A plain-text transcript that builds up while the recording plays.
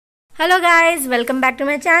Hello guys, welcome back to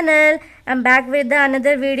my channel. I'm back with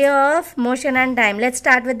another video of motion and time. Let's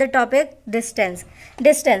start with the topic distance.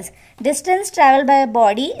 Distance traveled by a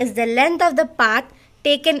body is the length of the path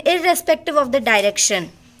taken irrespective of the direction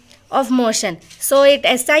of motion. So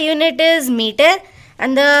SI unit is meter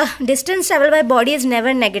and the distance traveled by body is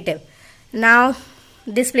never negative. Now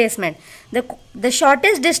displacement. The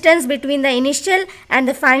shortest distance between the initial and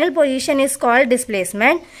the final position is called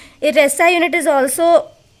displacement. Its SI unit is also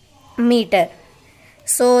meter.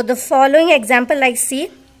 So the following example, like see,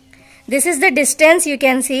 this is the distance, you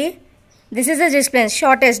can see this is the distance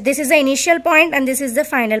shortest, this is the initial point and this is the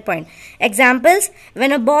final point. Examples: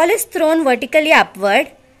 when a ball is thrown vertically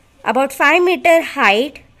upward about 5 meter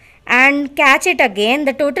height and catch it again,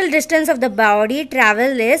 the total distance of the body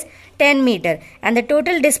travel is 10 meter and the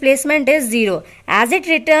total displacement is 0 as it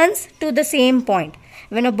returns to the same point.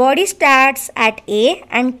 When a body starts at A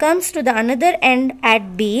and comes to the another end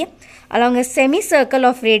at B along a semicircle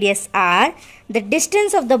of radius r, the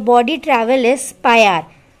distance of the body travel is pi r,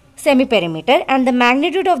 semi-perimeter, and the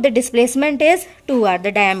magnitude of the displacement is 2r,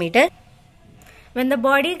 the diameter. When the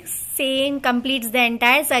body completes the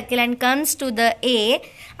entire circle and comes to the A,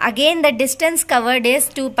 again the distance covered is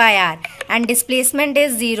 2 pi r and displacement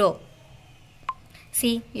is 0.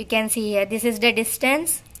 See, you can see here, this is the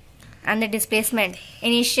distance and the displacement,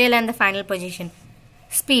 initial and the final position.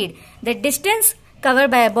 Speed. The distance covered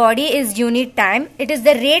by a body is unit time. It is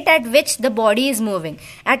the rate at which the body is moving.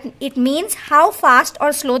 It means how fast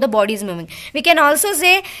or slow the body is moving. We can also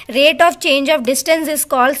say rate of change of distance is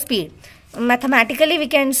called speed. Mathematically, we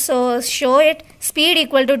can show it speed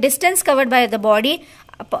equal to distance covered by the body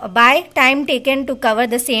by time taken to cover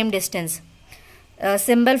the same distance.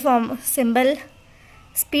 Symbol.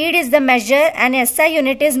 Speed is the measure and SI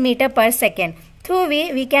unit is meter per second. Through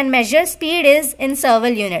we can measure speed is in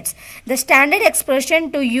several units. The standard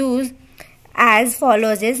expression to use as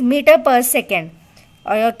follows is meter per second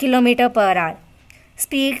or kilometer per hour.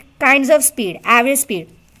 Speed, kinds of speed, average speed.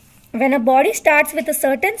 When a body starts with a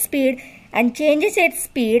certain speed and changes its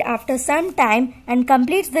speed after some time and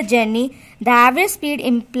completes the journey, the average speed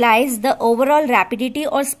implies the overall rapidity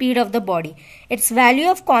or speed of the body. Its value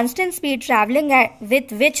of constant speed traveling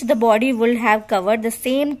with which the body will have covered the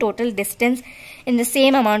same total distance in the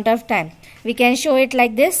same amount of time. We can show it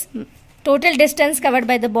like this: total distance covered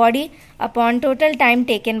by the body upon total time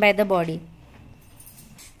taken by the body.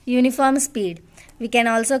 Uniform speed. We can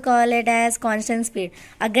also call it as constant speed.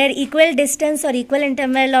 अगर equal distance और equal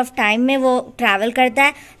interval of time में वो travel करता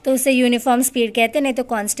है तो उसे uniform speed कहते हैं, नहीं तो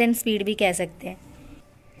constant speed भी कह सकते हैं.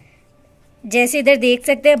 जैसे इधर देख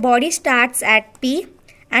सकते हैं, body starts at P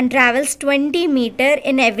and travels 20 meter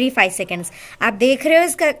in every 5 seconds. आप देख रहे हो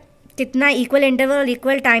इसका कितना इक्वल इंटरवल और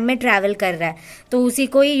इक्वल टाइम में ट्रैवल कर रहा है, तो उसी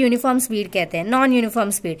को ही यूनिफॉर्म स्पीड कहते हैं. Non uniform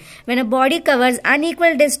speed. When a body covers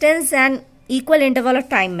unequal distance and equal interval of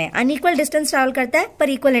time में, अनइक्वल डिस्टेंस ट्रैवल करता है पर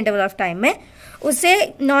इक्वल इंटरवल ऑफ टाइम में, उसे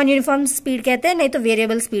नॉन यूनिफॉर्म स्पीड कहते हैं, नहीं तो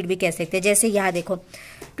वेरिएबल स्पीड भी कह सकते हैं. जैसे यहाँ देखो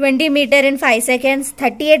 20 मीटर इन 5 सेकेंड्स,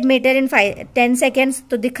 38 मीटर इन 10 सेकेंड्स,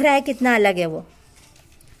 तो दिख रहा है कितना अलग है वो.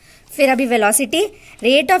 फिर अभी velocity,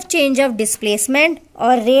 rate of change of displacement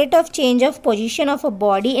और rate of change of position of a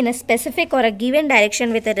body in a specific और a given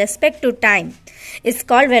direction with respect to time is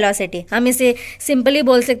called velocity. हम इसे सिंपली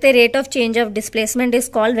बोल सकते हैं rate of change of displacement is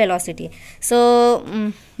called velocity. So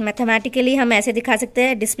mathematically हम ऐसे दिखा सकते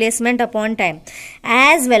हैं displacement upon time.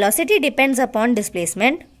 As velocity depends upon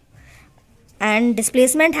displacement and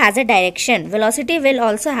displacement has a direction, velocity will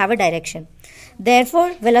also have a direction. Therefore,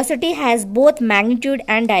 velocity has both magnitude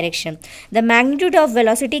and direction. The magnitude of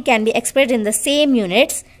velocity can be expressed in the same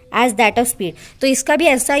units as that of speed. तो इसका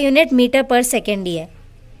भी ऐसा unit metre पर second ही है.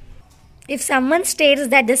 If someone states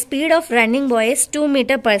that the speed of running boy is 2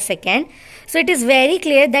 meter per second, so it is very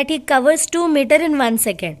clear that he covers 2 meter in 1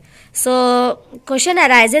 second. So question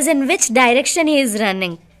arises in which direction he is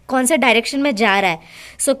running. कौन से direction में जा रहा है.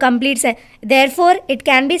 So complete है. Therefore it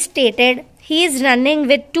can be stated he is running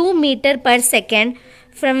with 2 metre पर second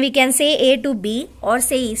from we can say A to be और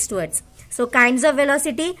से eastwards. So kinds of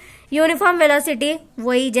velocity. Uniform velocity,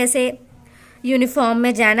 वही जैसे यूनिफॉर्म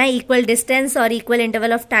में जाना, इक्वल डिस्टेंस और equal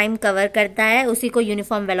interval of time cover करता है, उसी को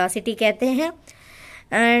यूनिफॉर्म वेलोसिटी कहते हैं.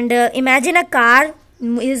 And imagine a car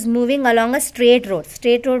is moving along a straight road.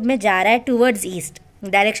 Straight road में जा रहा है टूवर्ड्स ईस्ट,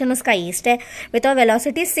 डायरेक्शन उसका ईस्ट है, with a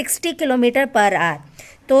velocity 60 kilometre per hour.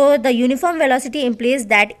 तो the uniform velocity इम्प्लीज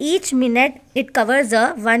that each minute it covers a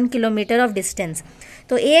 1 kilometre of distance.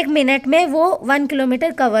 तो एक minute में वो 1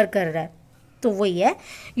 किलोमीटर कवर कर रहा है, तो वही है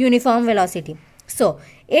uniform velocity. So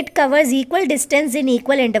It covers equal distance in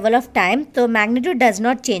equal interval of time. तो magnitude does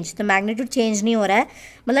not change. तो magnitude change नहीं हो रहा है,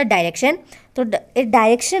 मतलब direction. तो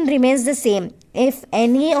direction remains the same. If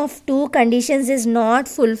any of two conditions is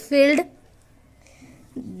not fulfilled,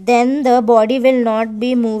 then the body will not be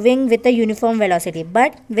moving with a uniform velocity,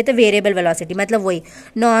 but with a variable velocity. मतलब वही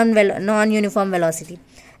non-uniform velocity.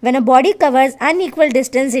 When a body covers unequal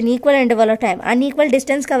distance in equal interval of time, unequal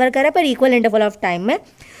distance cover कर रहा है पर equal interval of time में,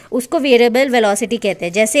 उसको variable velocity कहते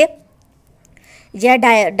हैं. जैसे या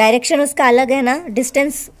डायरेक्शन उसका अलग है ना,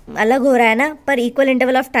 डिस्टेंस अलग हो रहा है ना, पर इक्वल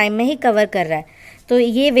इंटरवल ऑफ टाइम में ही कवर कर रहा है, तो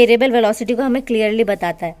ये वेरिएबल वेलोसिटी को हमें क्लियरली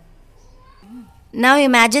बताता है. Now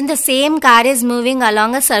imagine the same car is moving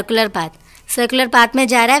along a circular path. Circular path में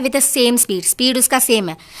जा रहा है विद द सेम स्पीड उसका सेम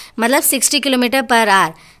है, मतलब 60 किलोमीटर पर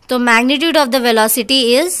आवर. तो magnitude of the velocity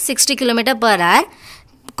is 60 kilometre per hour,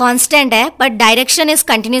 constant है, but direction is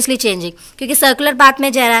continuously changing. क्योंकि सर्कुलर पाथ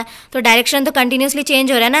में जा रहा है तो डायरेक्शन तो कंटिन्यूसली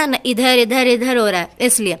चेंज हो रहा है ना, इधर इधर इधर हो रहा है,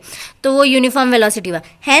 इसलिए तो वो यूनिफॉर्म वेलोसिटी हुआ.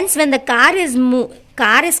 Hence when the car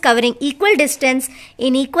is covering equal distance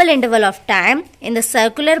in equal interval of time in the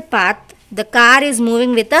circular path, the car is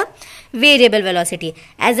moving with a variable velocity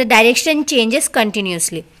as the direction changes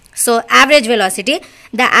continuously. So average velocity,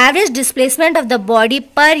 the average displacement of the body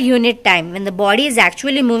per unit time when the body is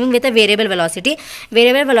actually moving with a variable velocity.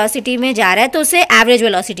 variable velocity में जा रहा है तो उसे average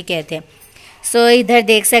velocity कहते हैं. So इधर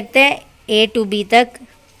देख सकते हैं A to B तक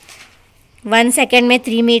 1 सेकेंड में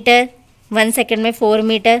 3 मीटर, 1 सेकेंड में 4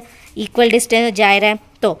 मीटर इक्वल डिस्टेंस जा रहा है.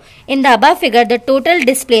 तो in the above figure the total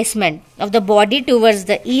displacement of the body towards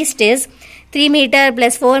the east is 3 metre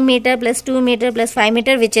plus 4 metre plus 2 metre plus 5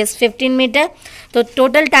 metre which is 15 metre. तो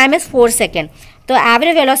total time is 4 second. तो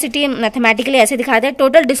average velocity mathematically ऐसे दिखाते हैं,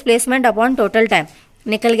 total displacement upon total time.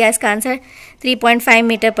 निकल गया इसका answer 3.5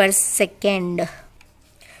 metre पर second.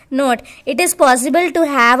 Note, it is possible to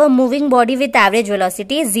have a moving body with average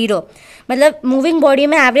velocity 0. मतलब मूविंग बॉडी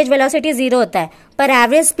में एवरेज वेलोसिटी 0 होता है, पर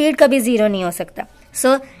एवरेज स्पीड कभी 0 नहीं हो सकता.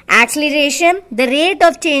 So acceleration, the rate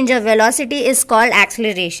of change of velocity is called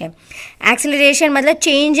acceleration. Acceleration मतलब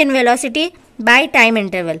change in velocity by time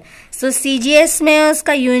interval. So CGS में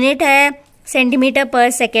उसका unit है centimeter per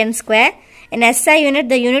second square. In SI unit,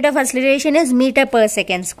 the unit of acceleration is meter per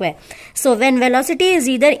second square. So when velocity is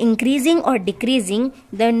either increasing or decreasing,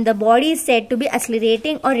 then the body is said to be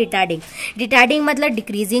accelerating or retarding. Retarding मतलब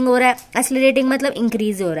decreasing हो रहा है, accelerating मतलब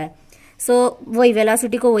increase हो रहा है. So वही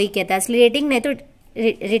velocity को वही कहता है, accelerating नहीं तो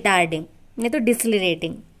retarding, नहीं तो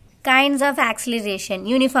decelerating. Kinds of acceleration,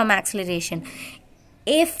 uniform acceleration.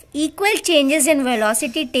 If equal changes in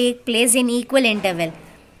velocity take place in equal interval,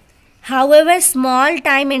 however small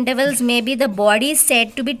time intervals may be, the body is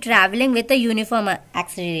said to be traveling with a uniform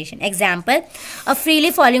acceleration. Example, a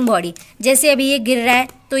freely falling body. जैसे अभी ये गिर रहा है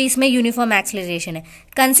तो इसमें uniform acceleration है.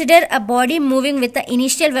 Consider a body moving with the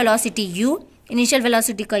initial velocity u. Initial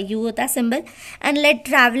velocity का u होता है symbol, and let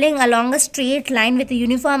travelling along a straight line with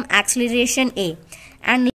uniform acceleration a,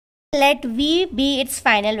 and let v B it's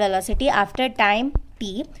final velocity after time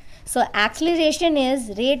t. So acceleration is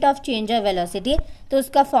rate of change of velocity. तो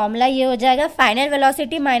उसका formula ये हो जाएगा final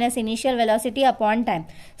velocity minus initial velocity upon time.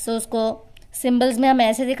 सो उसको symbols में हम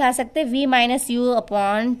ऐसे दिखा सकते हैं v minus you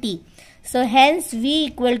upon T. So hence v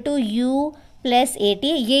equal to you plus A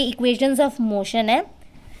T. ये इक्वेशंस ऑफ मोशन है,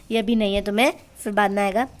 ये भी नहीं है तो मैं फिर बाद में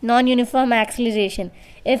आएगा. Non uniform acceleration,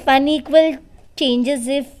 if unequal changes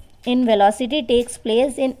if in velocity takes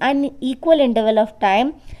place in unequal interval of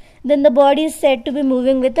time, then the body is said to be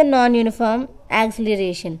moving with a non uniform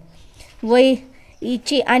acceleration.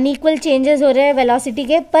 वही अनइक्वल चेंजेस हो रहे हैं velocity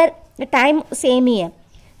के, पर time same ही है,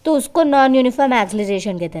 तो उसको non uniform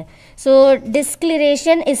acceleration कहते हैं. सो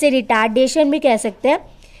डिस्क्लेरेशन, इसे रिटार्डेशन भी कह सकते हैं.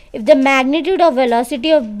 If the magnitude of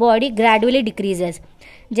velocity of body gradually decreases,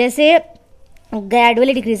 जैसे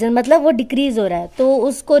ग्रेजुअली डिक्रीजेस मतलब वो डिक्रीज हो रहा है तो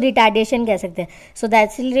उसको रिटार्डेशन कह सकते हैं. सो द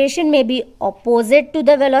एक्सेलरेशन में B opposite to the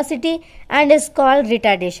velocity and is called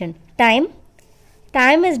retardation.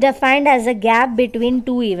 Time is defined as a gap between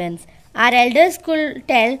two events. Our elders could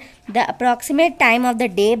tell the approximate time of the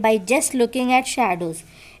day by just looking at shadows.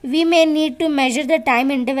 We may need to measure the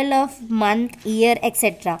time interval of month, year,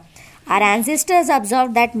 etc. Our ancestors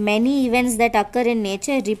observed that many events that occur in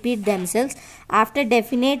nature repeat themselves after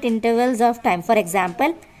definite intervals of time. For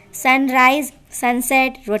example, sunrise,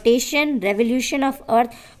 sunset, rotation, revolution of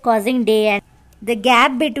earth causing day, and the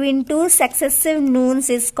gap between two successive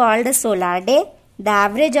noons is called a solar day. The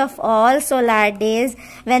average of all solar days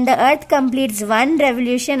when the earth completes one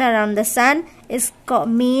revolution around the sun is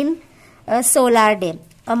mean solar day.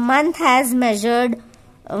 A month has measured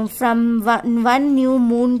from one new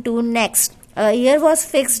moon to next. A year was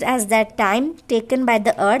fixed as that time taken by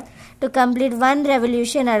the earth to complete one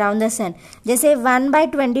revolution around the sun. जैसे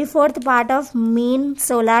 1/24th part of mean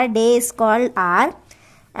solar day is called hour,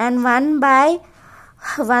 and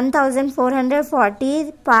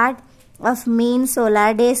 1/1440 part of mean solar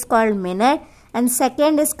day is called minute, and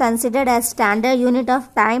second is considered as standard unit of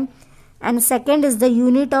time, and second is the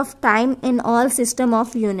unit of time in all system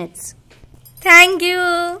of units. Thank you.